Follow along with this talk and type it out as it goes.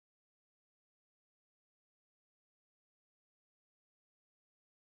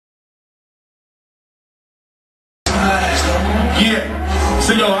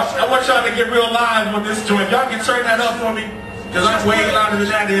So yo, I want y'all to get real live on this joint. Y'all can turn that up for me, because I'm way louder than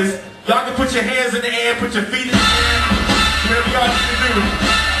that is. Y'all can put your hands in the air, put your feet in the air, whatever y'all need to do.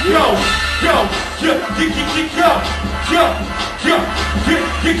 Yo, yo, yo, yo, yo, yo, yo, yo, yo,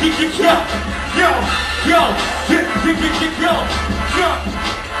 yo, yo,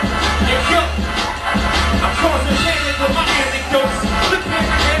 yo, yo. I'm causing panic with my anecdotes. Look at my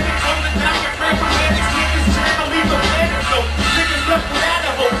antics on the diagram for manics. Niggas trying to leave the planet, so niggas left without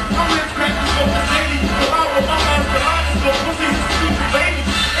a hope. I'm with crackers on the daily. So I will my mind's the honest, no pussies and stupid babies.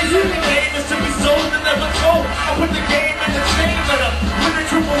 They said the game is to be sold and never told. I put the game in the chain letter. With a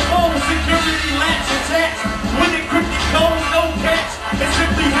triple fold, security latch attached. With encrypted code, no catch. And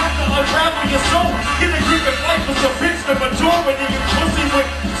simply have to unravel your soul. Get a grip of life was a bitch, the majority of pussy with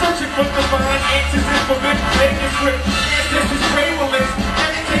searching for divine answers and forbidden manuscript. Ancestors prevalence, and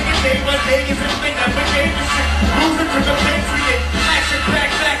they take it day by day as if they never gave a shit. Losing to the patriot, action back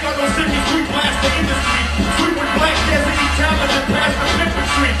on those cities, we blast the industry. Sweep with black density talent and pass the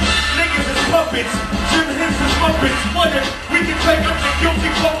infantry. Niggas is puppets, Jim Henson's muppets. What if we can take up the guilty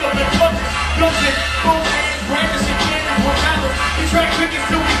problem and punish? Guns both hands, brandishing cannons with malice. We track niggas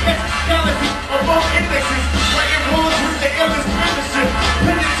till we catch galaxy on both indexes. Writing rules with the illest membership.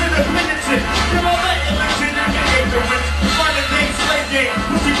 Penitent to penitent, kill all that illegitimate and ignorance. Modern day slave game,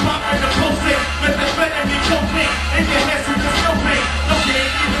 pussy pop in the post-it. Methamphetamine, cocaine, in your head so there's no pain. No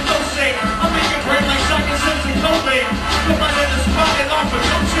game, even no shame. I'm making brain like shotgun shells and cocaine. Come out of the spot and offer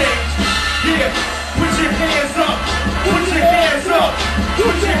no change. Yeah, put your hands up, put your hands up,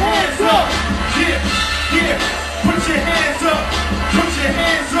 put your hands up. Yeah, yeah, put your hands up, put your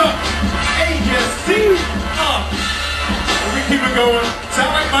hands up. A-S-C, we keep it going.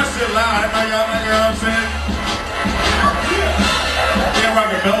 Sound like my shit loud. You know what I'm saying? They're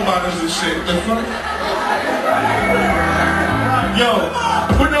rocking bell bottoms and shit. The fuck? Yo,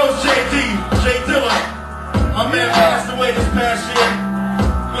 who knows JD? J Dilla. My man passed away this past year.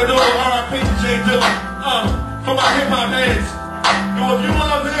 We're doing R.I.P. to J Dilla. For my hip hop heads. Yo, if you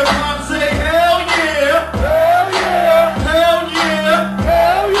love hip hop, say hell yeah! Hell yeah! Hell yeah!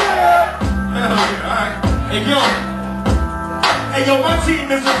 Hell yeah! Hell yeah! Alright. Hey yo. Hey yo, my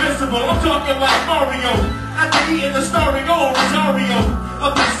team is invincible. I'm talking like Mario. After eating the starring old Rosario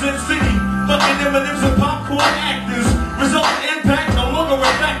up in Sin City, fucking M&M's and popcorn actors. Resulting impact no longer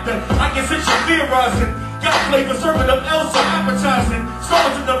a factor. I can sense you theorizing. Got flavor serving up else so appetizing.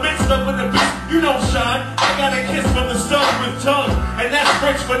 Stars in the midst of the beast, you don't shine. I got a kiss from the sun with tongue, and that's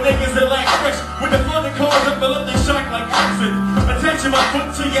French for niggas that lack fresh. With the flooded cars up and up they shock like acid. Attention my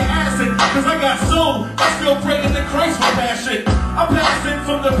foot to your acid, cause I got soul. I still praying to Christ with passion. I'm passing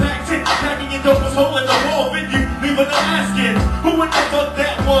from the pack tent, packing your dopest hole in the wall venue, leaving them asking who in the fuck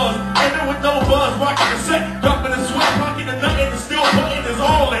that was. And there with no buzz, rocking the set, dropping the sweat, rocking the nut, and the still putting his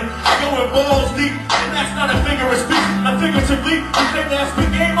all in. I go in balls deep, and that's not a figure of speech. I figuratively, you think that's big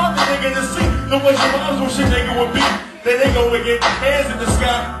game, I'm the nigga to see. The way your moms wish a nigga would be. Then they go again, hands in the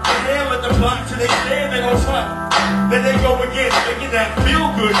sky, inhale at the block till they standing on top. Then they go again, making that feel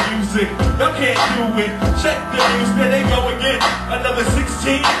good music. Y'all can't do it, check the news. Then they go again, another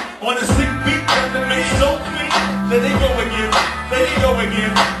 16 on a sick beat that the mix so clean. Then they go again, then they go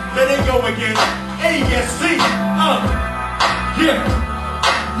again, then they go again. A-S-C, yeah,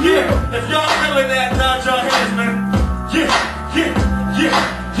 yeah. If y'all feeling that, nod your hands, man. Yeah, yeah, yeah,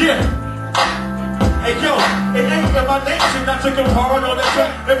 yeah. Hey yo, it ain't in my nature not to come hard on the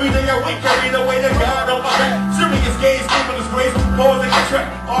track. Every day I wake, carry the weight of God on my back. Serious gaze, keeping this grace, pausing the track.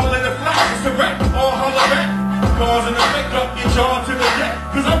 All in the flash, it's a rap, all holler back. Cause and effect up your jaw to the deck.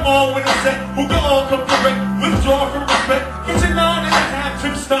 Cause I'm all with a set, who can all come correct. Withdraw from respect, get your 9.5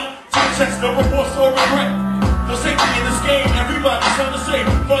 tip stop. To the chest, no remorse or regret. No safety in this game, everybody sound the same.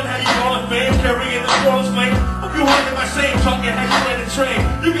 Fun how you all in fame, carrying the flawless flame. Hope you heard my shame, talking how you let it train.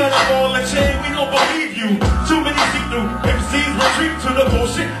 You got a ball and chain, we don't believe you. Too many see-through MCs retreat to the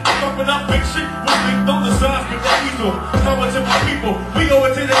bullshit. I'm bumping up fiction, we leaked on the signs with the easel. Coming to my people, we go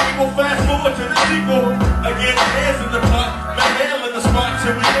into the evil, fast forward to the sequel. Again, hands in the pot, my nail in the spot,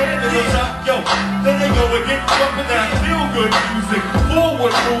 till we land in the top. Yo, then they go again, bumping that feel-good music.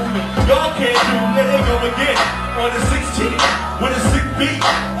 Forward movement, y'all can't do, then they go again. On the 16, with a sick beat,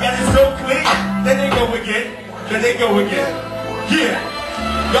 got it so clean. Then they go again, then they go again. Yeah,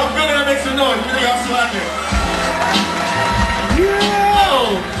 y'all feel that? Make some noise. Let me y'all still out there. Yeah!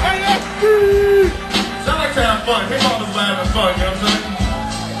 Oh, sound like to have fun. Hip hop is loud and fun, you know what I'm saying?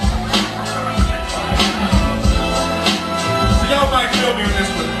 So y'all might feel me on this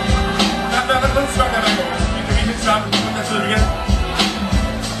one. Now, let's start that back over. Can we stop and put that to it again?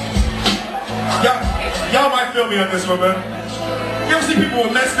 Y'all might feel me on this one, man. You ever see people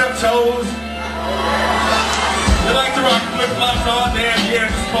with messed up toes? They like to rock flip-flops all damn year,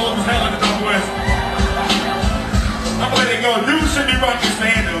 just cold as hell in the Northwest. I'm gonna let it go. Dudes should be rocking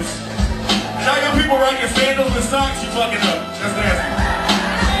sandals. Now young people rocking sandals and socks, you fucking up. That's nasty.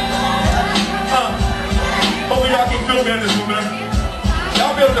 Hopefully y'all can feel me on this one, man.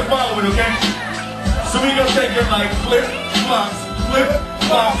 Y'all be able to follow it, okay? So we gonna take it like flip-flops,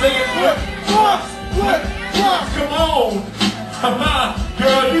 flip-flops, take it flip-flops, flip-flops, come on.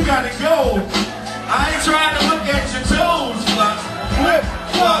 Girl, you gotta go. I ain't trying to look at your toes, flops,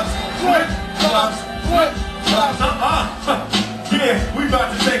 flip-flops, flip-flops, flip-flops, yeah, we about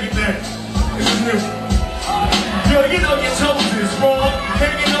to take it there. This is new. Yo, you know your toes is wrong.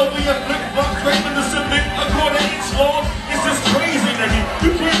 Hanging over your flip-flops, scraping the cement a quarter inch long. It's just crazy, nigga.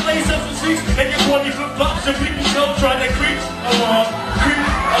 You can't lace up some seats and your corny flip-flops and people still trying to creep along.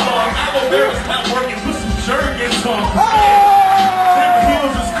 Aloe Vera's not working. Put some jergens on. Them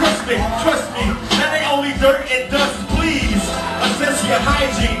heels is crusty. Trust me, that ain't only dirt and dust. Please assess your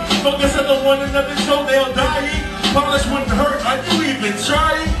hygiene. Focus on the one another so they'll die. Polish wouldn't hurt. Are you even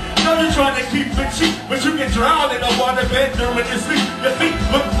trying? No, you're trying to keep it cheap, but you can drown in a water bedroom when you sleep. Your feet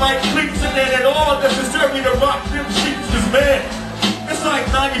look like cleats, and then at all necessary to rock them sheets. Cause man, it's like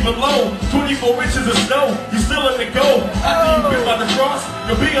 90 below, 24 inches of snow. You still in the go. After you bit by the frost,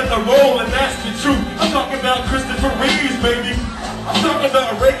 you'll be on the roll, and that's the truth. I'm talking about Christopher Reeves, baby. I'm talking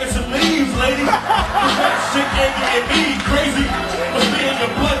about raking some leaves, lady. Cause that shit ain't getting me crazy. Must be in your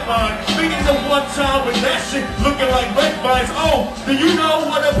bloodline. Speaking of one time with that shit looking like red vines. Oh, do you know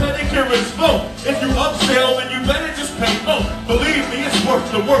what a pedicure is for? If you upsell, then you better just pay more. Believe me, it's worth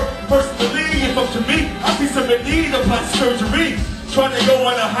the work. Personally, if up to me, I see some in need of plastic surgery. Trying to go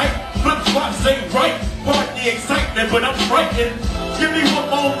on a hike, flip-flops ain't right. Pardon the excitement, but I'm frightened. Give me one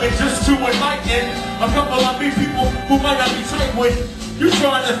moment just to enlighten a couple of me people who might not be tight with. You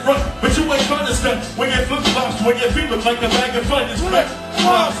trying to front, but you ain't trying to step. When your flip-flops, when your feet look like a bag of fun, it's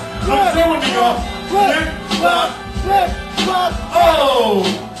flip-flops. I'm throwing me off. Flip-flops, flip-flops. Oh,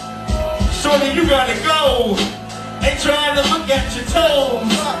 shorty, you gotta go. Ain't trying to look at your toes.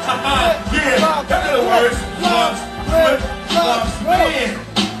 Yeah, that's the words. Flops, flip-flops, man.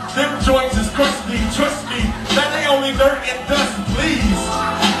 Them joints is crusty, trust me. That ain't only dirt and dust, please.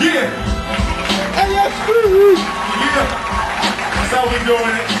 Yeah. Yeah. That's how we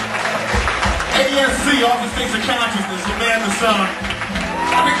doing it. ASC, Office Things of Consciousness, the man, the son.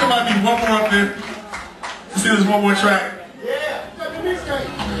 I think there might be one more up there. You see there's one more track? Yeah.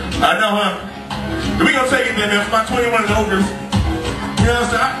 I know, huh? We gonna take it there, man. For my 21 and overs. You know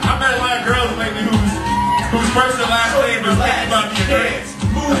what I'm saying? I met a lot of girls lately whose first and last name is like about me a drink.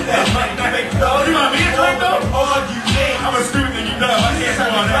 Move that mic, you want me a drink though? I'm a student, you know. I can't talk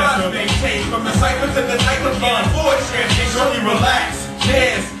about that stuff. From the cycle to the cycle, can't afford champagne. Shorty, relax,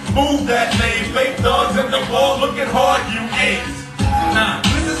 dance, move that thing. Fake dogs in the ball, looking hard, you ain't. Nah,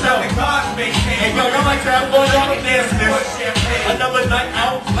 this is how the gods make change. Hey, yo, y'all like to have fun, y'all can dance this. Another night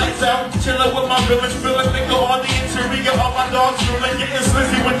out, lights out, chillin' with my village, feeling nigga on the interior. All my dogs drooling, getting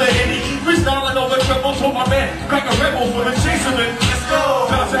slizzy with the Henny. Freestyling over trouble, told my man, crack a rebel for the chasing it. Let's go.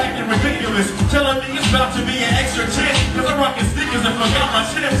 About acting ridiculous, telling me it's about to be an extra chance. Cause I'm rocking sneakers and forgot my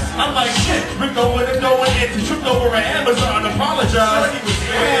chips. I'm like, shit, we're going and going in. She tripped over at Amazon, apologized.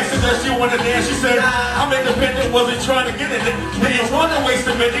 I asked her that she wanted to dance, she said, I'm independent, wasn't trying to get it. Didn't want to waste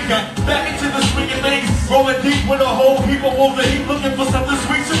a minute, got back into the swinging things. Rolling deep with a whole heap of wolves that heap, looking for something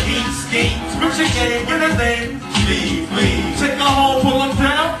sweet to eat. Ski, switch your game, get a name. Leave, please. Take her home, pull them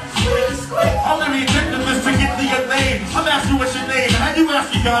down. Only ridiculous to get to your name. I'm asking what's your name. How you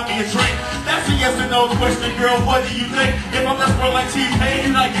ask you got me a drink? That's a yes or no question, girl. What do you think? If I'm less more like T-Pain,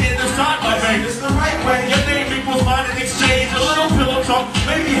 you're not getting inside my vein. It's the right way. Your name equals mine in exchange. A little pillow talk,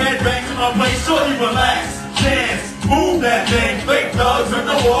 maybe headbangs in my place. Shorty, relax, dance, move that thing. Fake dogs on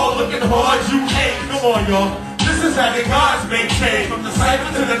the wall, looking hard. You ain't. Come on, y'all. This is how the gods make change. From the cypher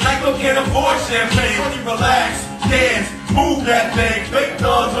to the nightclub, can't afford champagne. Shorty, relax, dance, move that thing. Fake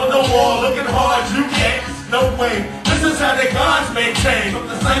dogs on the wall, looking hard, you can't. No way. This is how the gods make change. From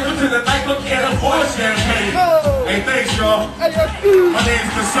the cypher to the nightclub, can't afford champagne. Hey, thanks, y'all. My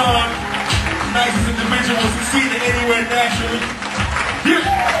name's Nisan. Nicest individual succeeding anywhere naturally.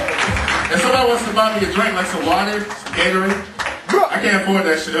 Yeah. If somebody wants to buy me a drink, like some water, some Gatorade, I can't afford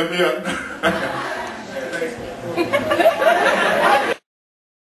that shit. Up me up.